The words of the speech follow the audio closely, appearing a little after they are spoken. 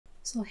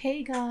So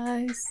hey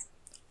guys,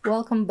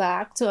 welcome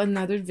back to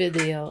another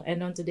video,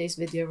 and on today's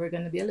video we're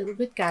going to be a little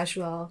bit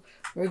casual.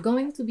 We're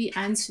going to be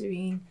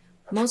answering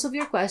most of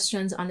your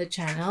questions on the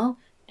channel,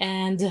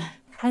 and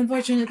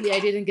unfortunately I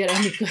didn't get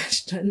any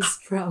questions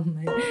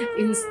from my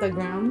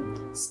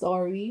Instagram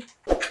story.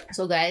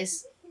 So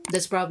guys,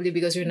 that's probably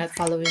because you're not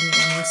following me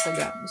on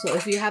Instagram. So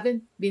if you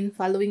haven't been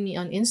following me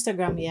on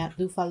Instagram yet,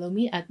 do follow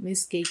me at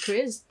Miss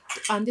Kaykrizz.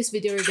 On this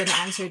video, we're going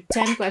to answer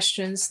 10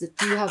 questions that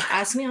you have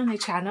asked me on my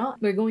channel.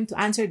 We're going to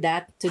answer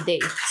that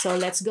today. So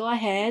let's go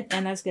ahead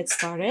and let's get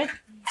started.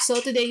 So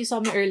today, you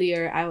saw me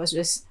earlier. I was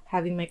just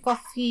having my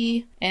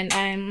coffee and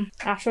I'm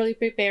actually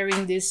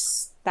preparing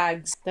these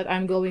tags that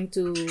I'm going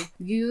to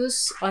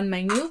use on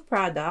my new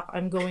product.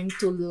 I'm going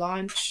to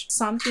launch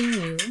something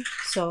new.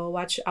 So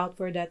watch out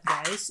for that,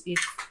 guys. If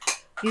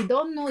you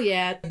don't know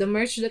yet, the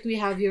merch that we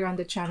have here on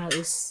the channel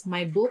is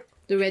my book,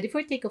 the Ready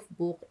for Takeoff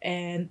book,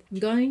 and I'm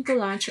going to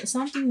launch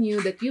something new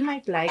that you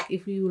might like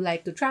if you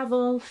like to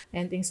travel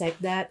and things like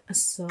that.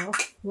 So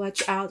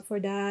watch out for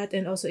that,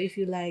 and also if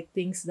you like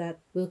things that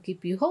will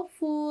keep you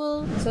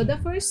hopeful. So the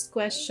first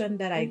question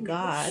that I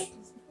got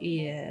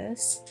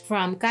is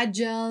from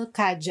Kajal.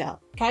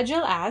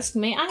 Kajal asked,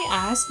 may I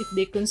ask if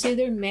they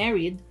consider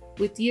married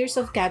with years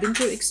of cabin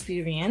crew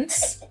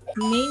experience?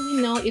 May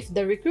we know if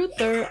the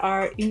recruiter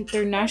are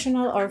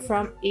international or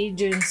from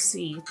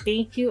agency?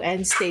 Thank you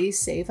and stay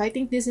safe. I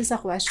think this is a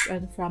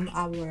question from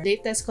our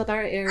latest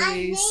Qatar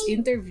Airways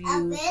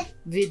interview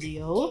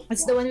video.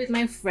 It's the one with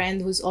my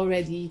friend who's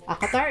already a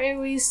Qatar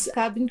Airways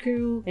cabin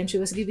crew and she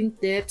was giving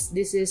tips.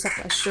 This is a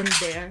question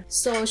there.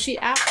 So she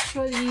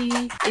actually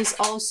is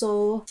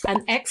also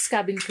an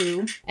ex-cabin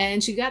crew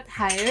and she got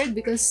hired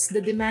because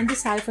the demand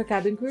is high for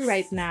cabin crew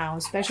right now,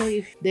 especially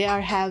if they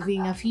are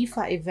having a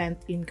FIFA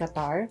event in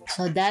Qatar.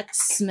 So that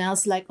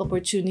smells like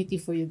opportunity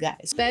for you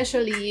guys.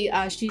 Especially,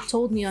 she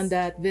told me on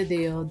that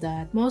video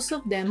that most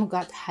of them who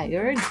got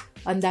hired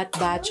on that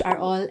batch are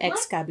all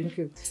ex-cabin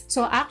crew.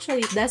 So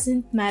actually, it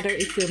doesn't matter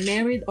if you're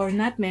married or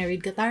not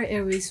married, Qatar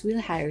Airways will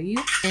hire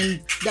you.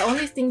 And the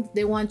only thing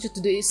they want you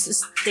to do is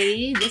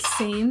stay the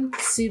same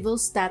civil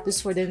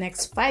status for the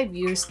next 5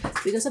 years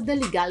because of the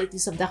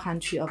legalities of the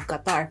country of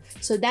Qatar.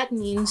 So that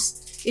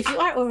means if you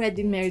are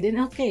already married, then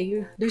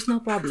okay, there's no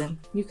problem.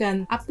 You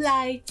can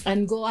apply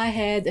and go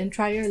ahead and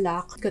try your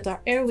luck. Qatar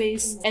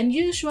Airways. And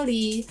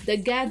usually, the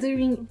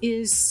gathering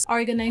is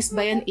organized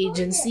by an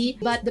agency,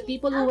 but the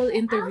people who will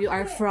interview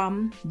are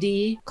from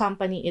the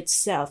company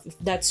itself. If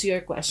that's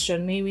your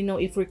question, may we know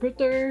if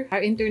recruiter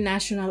are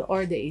international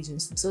or the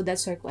agency? So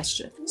that's our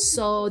question.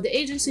 So the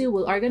agency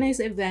will organize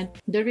the event.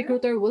 The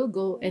recruiter will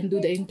go and do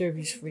the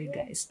interviews for you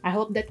guys. I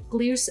hope that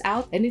clears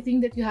out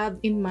anything that you have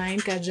in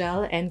mind,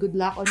 Kajal, and good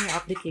luck on your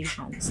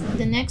applications.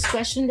 The next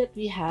question that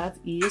we have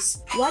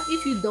is, what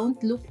if you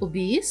don't look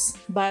obese,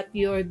 but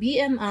your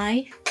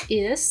BMI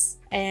is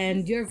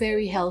and you're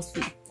very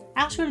healthy?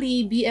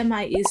 Actually,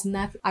 BMI is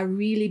not a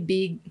really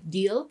big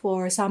deal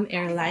for some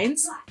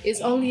airlines.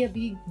 It's only a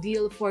big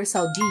deal for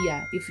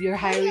Saudia if you're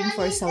hiring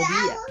for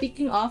Saudia.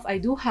 Speaking of, I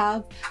do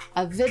have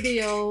a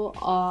video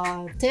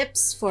of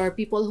tips for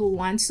people who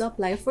want to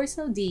apply for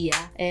Saudia.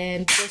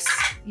 And just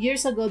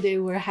years ago, they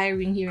were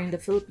hiring here in the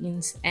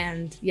Philippines.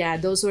 And yeah,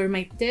 those were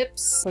my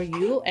tips for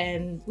you.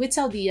 And with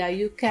Saudia,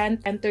 you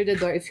can't enter the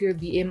door if your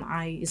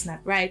BMI is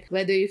not right.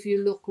 Whether if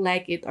you look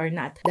like it or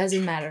not,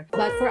 doesn't matter.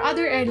 But for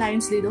other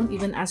airlines, they don't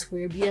even ask for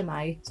your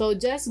BMI. So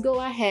just go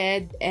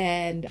ahead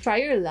and try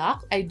your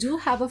luck. I do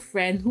have a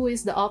friend who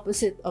is the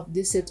opposite of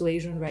this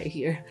situation right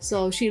here.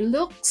 So she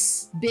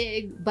looks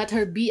big, but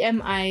her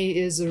BMI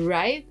is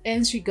right,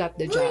 and she got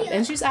the job.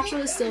 And she's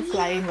actually still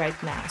flying right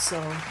now. So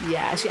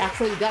yeah, she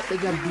actually got the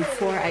job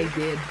before I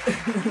did.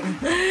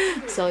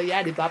 So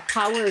yeah, diba?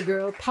 Power,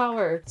 girl,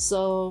 power.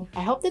 So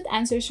I hope that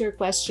answers your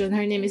question.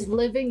 Her name is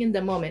Living in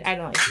the Moment. I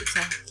don't know if it's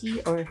a he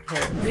or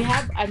her. We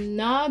have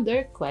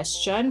another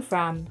question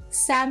from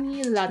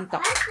Sammy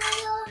Lantok.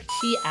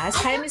 She asked,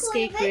 hi Miss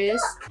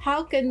Kaykrizz,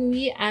 how can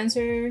we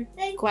answer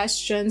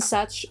questions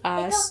such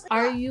as,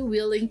 are you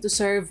willing to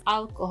serve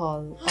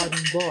alcohol on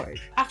board?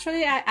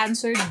 Actually, I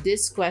answered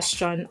this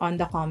question on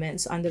the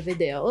comments on the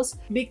videos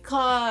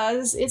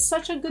because it's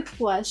such a good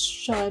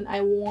question.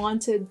 I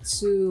wanted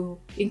to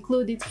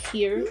include it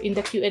here in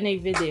the Q&A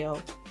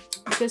video.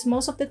 Because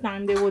most of the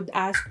time they would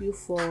ask you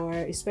for,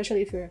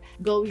 especially if you're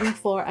going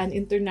for an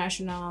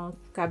international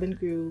cabin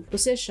crew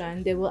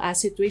position, they will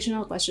ask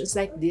situational questions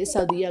like this.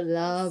 Saudia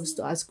loves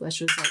to ask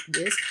questions like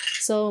this.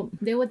 So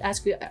they would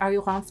ask you, are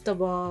you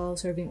comfortable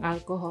serving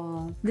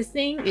alcohol? The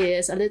thing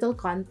is, a little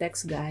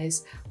context,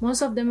 guys.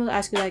 Most of them will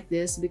ask you like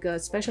this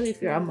because, especially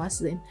if you're a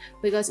Muslim,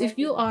 because if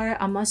you are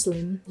a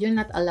Muslim, you're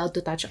not allowed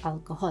to touch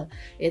alcohol.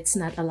 It's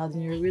not allowed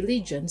in your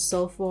religion.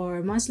 So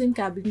for Muslim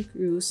cabin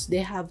crews, they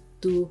have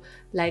to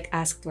like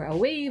ask for a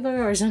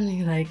waiver or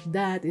something like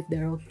that if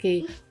they're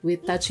okay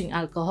with touching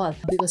alcohol,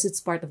 because it's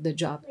part of the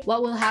job.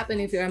 What will happen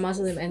if you're a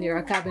Muslim and you're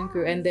a cabin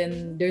crew and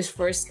then there's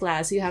first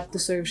class, you have to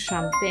serve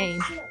champagne,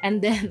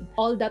 and then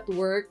all that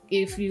work,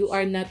 if you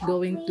are not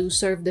going to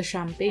serve the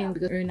champagne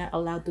because you're not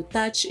allowed to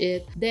touch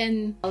it,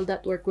 then all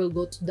that work will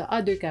go to the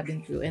other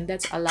cabin crew, and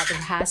that's a lot of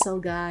hassle,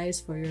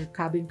 guys, for your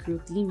cabin crew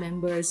team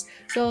members.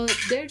 So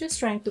they're just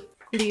trying to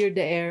clear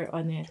the air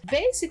on it.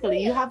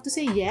 Basically, you have to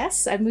say,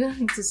 yes, I'm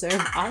willing to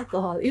serve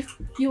alcohol if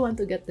you want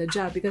to get the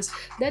job, because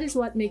that is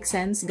what makes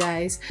sense,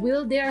 guys.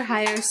 Will they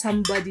hire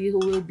somebody who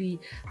will be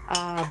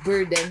a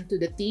burden to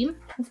the team?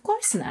 Of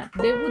course not.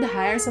 They would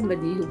hire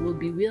somebody who will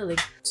be willing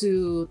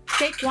to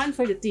take one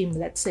for the team,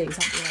 let's say,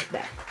 something like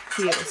that.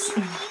 Cheers.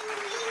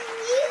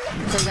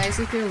 So guys,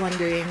 if you're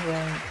wondering,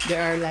 well,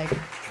 there are like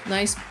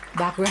nice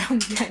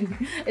background,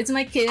 it's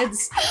my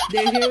kids.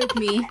 They're here with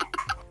me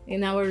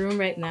in our room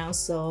right now,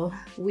 so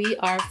we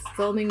are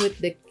filming with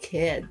the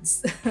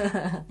kids.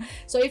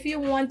 So if you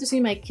want to see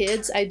my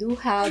kids, I do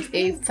have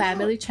a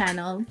family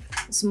channel.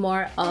 It's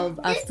more of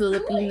a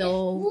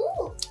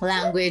Filipino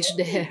language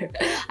there.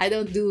 I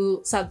don't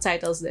do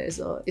subtitles there,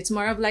 so it's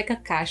more of like a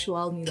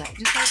casual me, like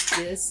just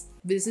like this.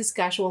 This is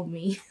casual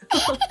me.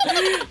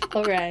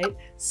 Alright,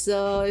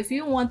 so if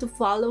you want to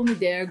follow me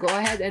there, go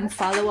ahead and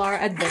follow our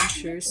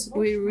adventures.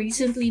 We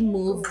recently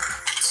moved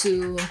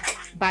to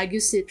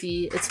Baguio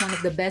City. It's one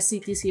of the best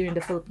cities here in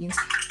the Philippines,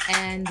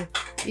 and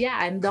yeah,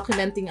 I'm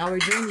documenting our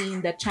journey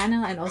in that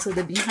channel and also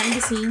the behind the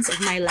scenes of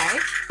my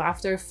life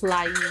after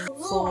flying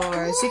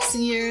for 6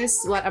 years.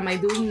 What am I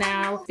doing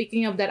now?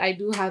 Speaking of that, I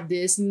do have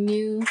these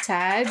new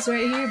tags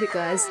right here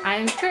because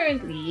I'm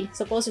currently,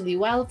 supposedly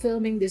while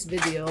filming this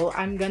video,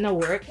 I'm gonna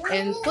work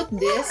and put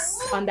this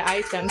on the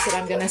items that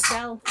I'm gonna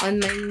sell on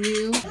my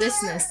new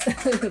business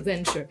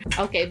venture.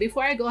 Okay,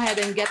 before I go ahead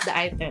and get the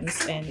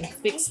items and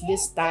fix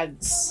these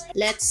tags,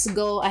 let's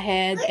go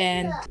ahead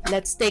and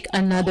let's take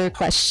another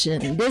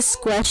question. This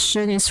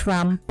question is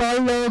from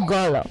Polo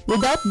Golo.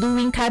 Without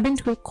doing cabin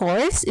crew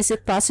course, is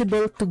it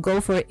possible to go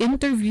for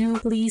interview?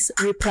 Please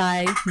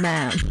reply,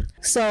 ma'am.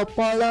 So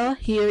Polo,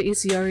 here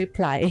is your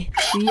reply.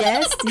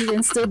 Yes, you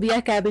can still be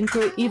a cabin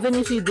crew even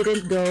if you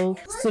didn't go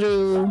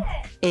through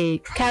a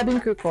cabin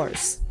crew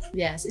course.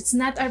 Yes, it's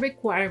not a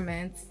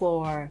requirement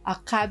for a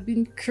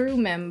cabin crew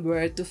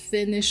member to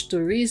finish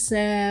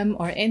tourism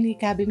or any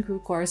cabin crew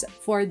course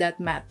for that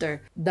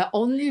matter. The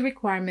only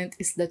requirement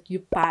is that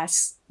you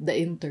pass the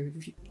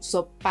interview.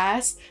 So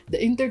pass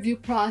the interview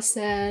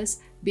process,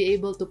 be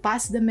able to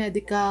pass the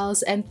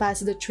medicals, and pass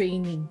the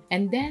training.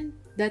 And then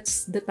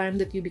that's the time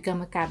that you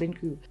become a cabin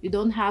crew. You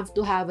don't have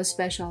to have a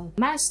special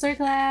master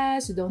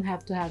class. You don't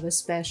have to have a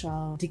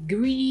special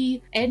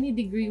degree. Any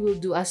degree will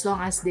do as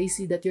long as they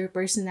see that your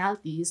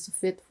personality is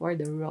fit for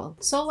the role.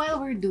 So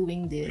while we're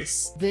doing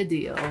this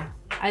video,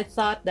 I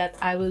thought that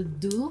I will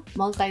do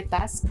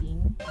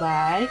multitasking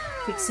by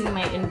fixing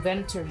my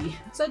inventory.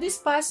 So these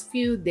past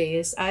few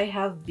days, I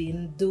have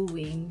been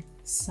doing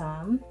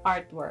some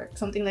artwork,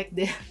 something like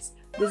this.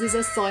 This is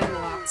a soy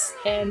wax,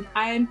 and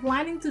I'm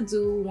planning to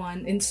do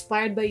one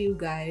inspired by you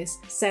guys,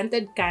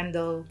 scented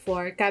candle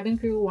for cabin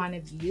crew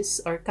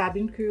wannabes or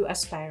cabin crew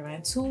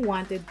aspirants who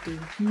wanted to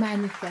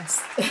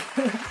manifest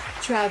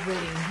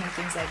traveling and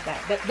things like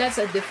that. But that's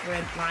a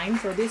different line.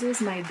 So this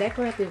is my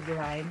decorative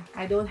line.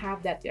 I don't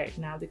have that right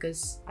now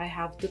because I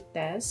have to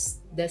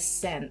test the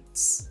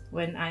scents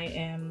when I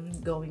am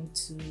going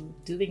to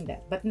doing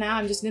that. But now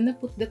I'm just gonna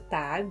put the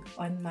tag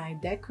on my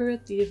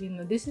decorative,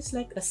 this is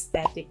like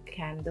aesthetic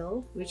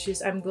candle, which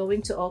is I'm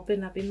going to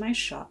open up in my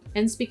shop.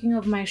 And speaking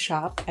of my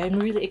shop, I'm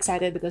really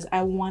excited because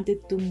I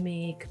wanted to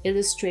make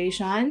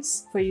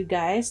illustrations for you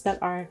guys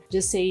that are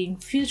just saying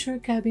future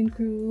cabin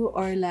crew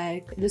or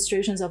like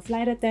illustrations of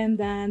flight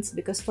attendants,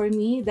 because for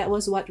me, that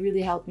was what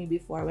really helped me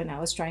before when I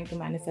was trying to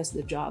manifest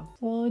the job.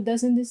 So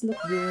doesn't this look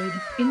good?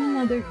 In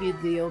another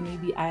video,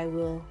 maybe I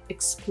will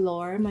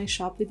explore my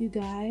shop with you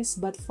guys,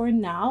 but for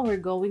now we're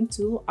going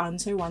to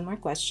answer one more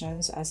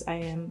questions as I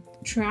am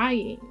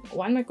trying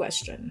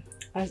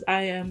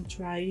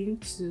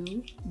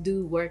to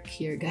do work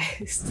here,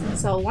 guys.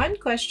 So one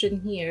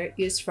question here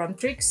is from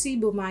Trixie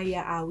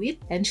Bumaya Awit,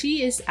 and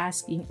she is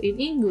asking in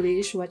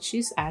English, what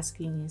she's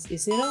asking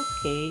is it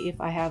okay if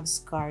I have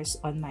scars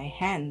on my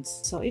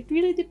hands? So it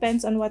really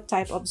depends on what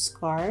type of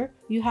scar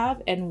you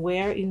have and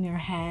where in your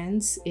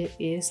hands it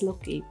is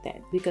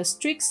located, because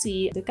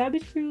Trixie, the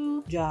cabin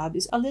crew job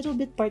is a little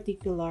bit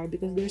particular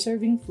because they're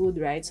serving food,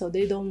 right? So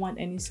they don't want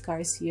any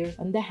scars here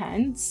on the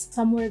hands,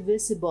 somewhere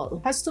visible.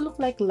 It has to look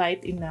like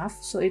light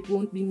enough so it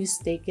won't be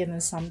mistaken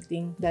as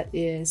something that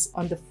is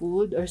on the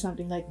food or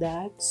something like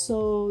that.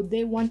 So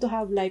they want to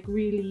have like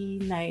really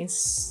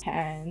nice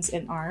hands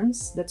and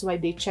arms. That's why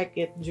they check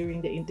it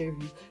during the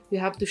interview. You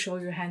have to show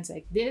your hands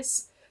like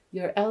this.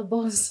 your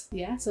elbows.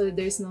 Yeah, so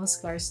there's no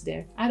scars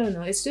there. I don't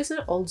know, it's just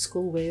an old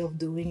school way of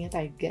doing it,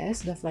 I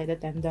guess, the flight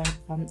attendant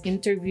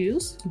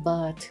interviews.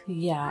 But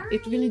yeah,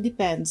 it really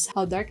depends.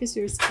 How dark is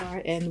your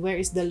scar and where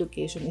is the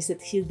location? Is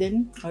it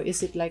hidden or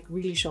is it like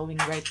really showing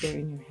right there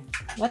in your hand?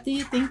 What do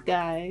you think,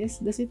 guys?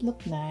 Does it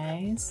look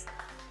nice?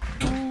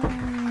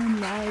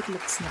 Now it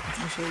looks nice.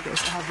 I'll show you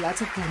guys. I have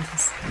lots of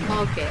comments.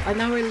 Okay,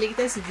 on our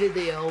latest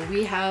video,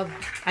 we have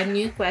a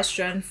new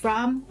question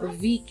from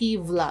Vicky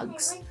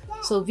Vlogs.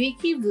 So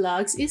Vicky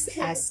Vlogs is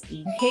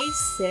asking, "Hey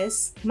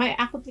sis, my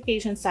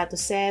application status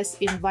says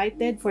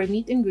invited for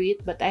meet and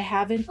greet, but I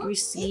haven't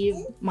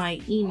received my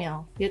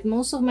email. Yet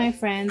most of my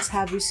friends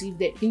have received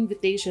the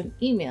invitation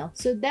email.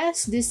 So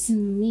does this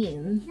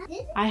mean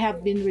I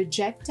have been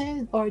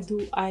rejected or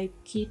do I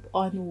keep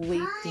on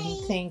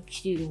waiting?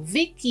 Thank you."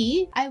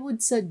 Vicky, I would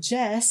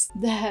suggest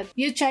that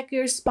you check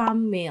your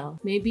spam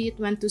mail. Maybe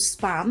it went to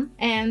spam.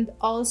 And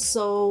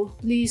also,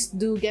 please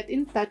do get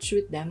in touch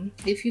with them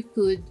if you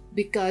could,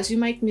 because you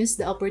might miss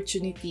the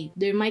opportunity.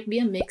 There might be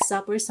a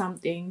mix-up or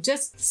something.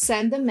 Just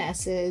send a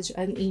message,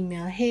 an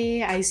email.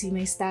 "Hey, I see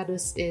my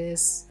status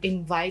is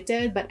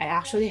invited, but I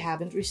actually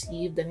haven't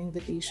received an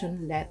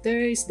invitation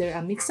letter. Is there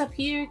a mix-up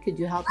here? Could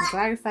you help me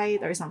clarify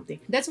it?" or something.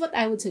 That's what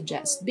I would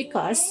suggest,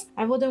 because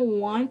I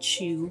wouldn't want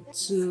you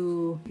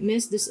to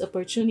miss this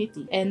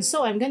opportunity. And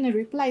so I'm gonna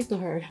reply to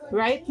her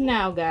right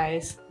now,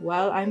 guys,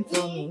 while I'm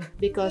filming,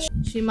 because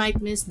she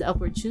might miss the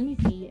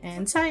opportunity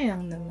and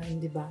sayang naman,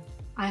 diba?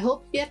 I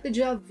hope you get the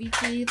job,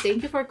 Vicky.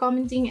 Thank you for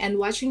commenting and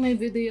watching my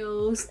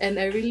videos, and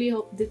I really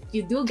hope that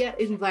you do get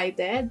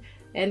invited,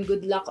 and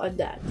good luck on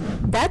that.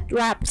 That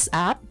wraps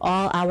up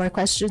all our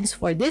questions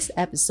for this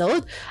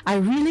episode. I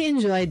really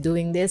enjoyed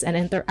doing this and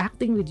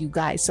interacting with you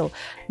guys. So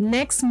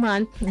next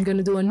month, I'm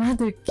gonna do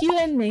another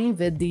Q&A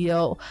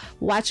video.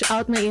 Watch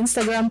out my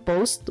Instagram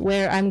post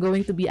where I'm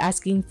going to be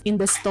asking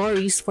in the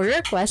stories for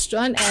your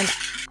question, and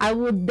I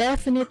would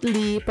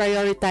definitely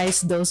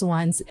prioritize those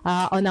ones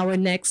on our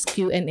next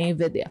Q&A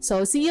video.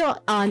 So see you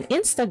on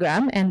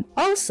Instagram, and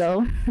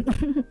also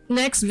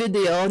next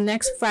video,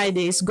 next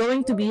Friday, is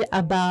going to be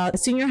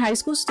about senior high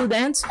school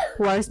students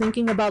who are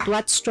thinking about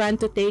what strand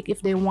to take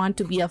if they want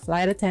to be a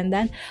flight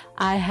attendant.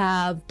 I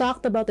have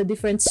talked about the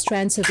different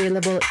strands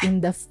available in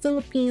the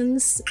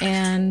Philippines,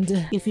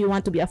 and if you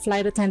want to be a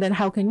flight attendant,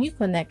 how can you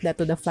connect that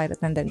to the flight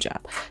attendant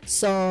job?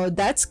 So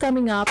that's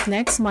coming up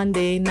next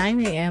Monday,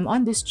 9 a.m.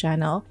 on this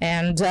channel,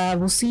 and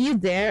we'll see you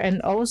there,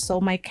 and also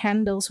my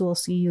candles will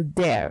see you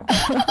there.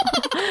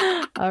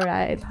 All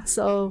right,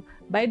 so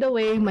by the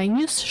way, my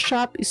new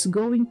shop is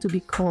going to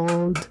be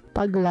called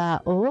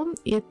Paglaom.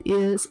 It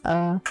is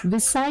a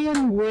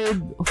Visayan word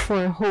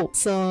for hope.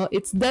 So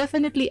it's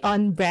definitely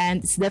on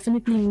brand. It's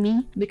definitely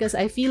me, because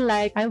I feel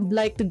like I would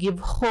like to give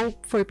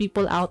hope for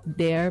people out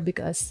there,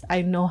 because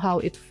I know how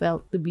it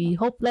felt to be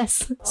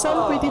hopeless.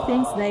 Some pretty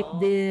things like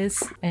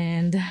this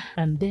and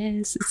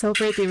this. It's so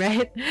pretty,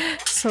 right?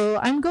 So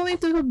I'm going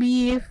to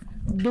be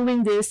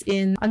doing this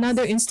in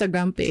another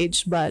Instagram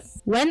page, but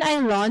when I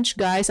launch,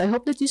 guys, I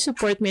hope that you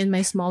support me in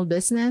my small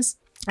business.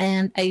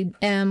 And I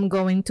am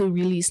going to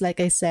release,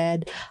 like I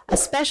said, a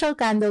special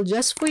candle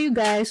just for you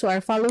guys who are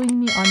following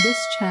me on this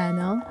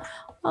channel.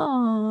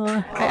 Oh,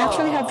 I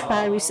actually have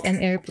Paris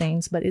and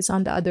airplanes, but it's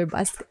on the other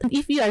bus.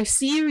 If you are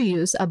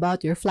serious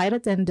about your flight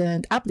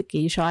attendant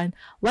application,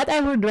 what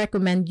I would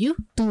recommend you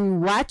to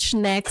watch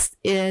next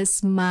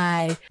is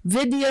my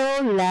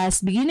video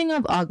last beginning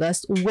of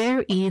August,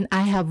 wherein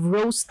I have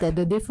roasted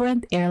the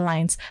different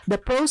airlines, the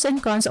pros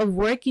and cons of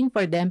working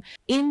for them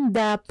in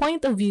the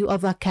point of view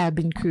of a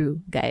cabin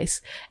crew,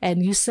 guys.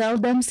 And you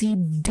seldom see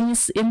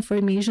these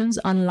informations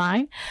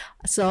online.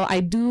 So I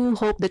do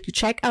hope that you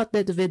check out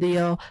that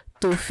video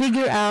to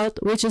figure out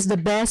which is the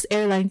best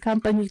airline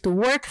company to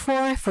work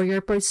for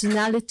your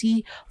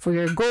personality, for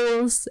your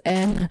goals,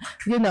 and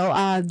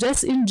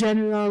just in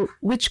general,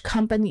 which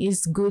company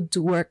is good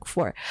to work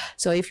for.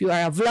 So if you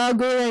are a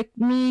vlogger like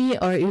me,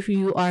 or if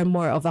you are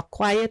more of a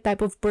quiet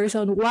type of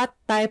person, what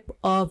type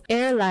of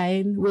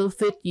airline will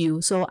fit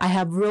you? So I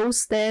have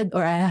roasted,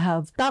 or I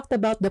have talked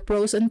about the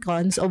pros and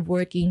cons of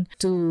working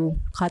to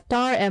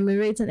Qatar,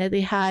 Emirates, and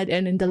Etihad,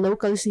 and in the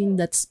local scene,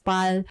 that's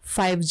PAL,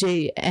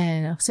 5J,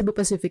 and Cebu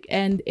Pacific,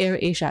 and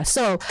AirAsia.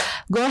 So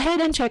go ahead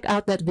and check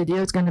out that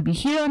video. It's going to be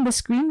here on the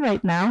screen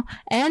right now,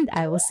 and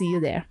I will see you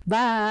there.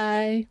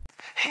 Bye.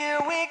 Here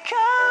we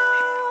go.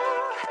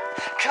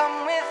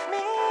 Come with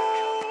me.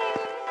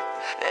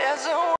 There's a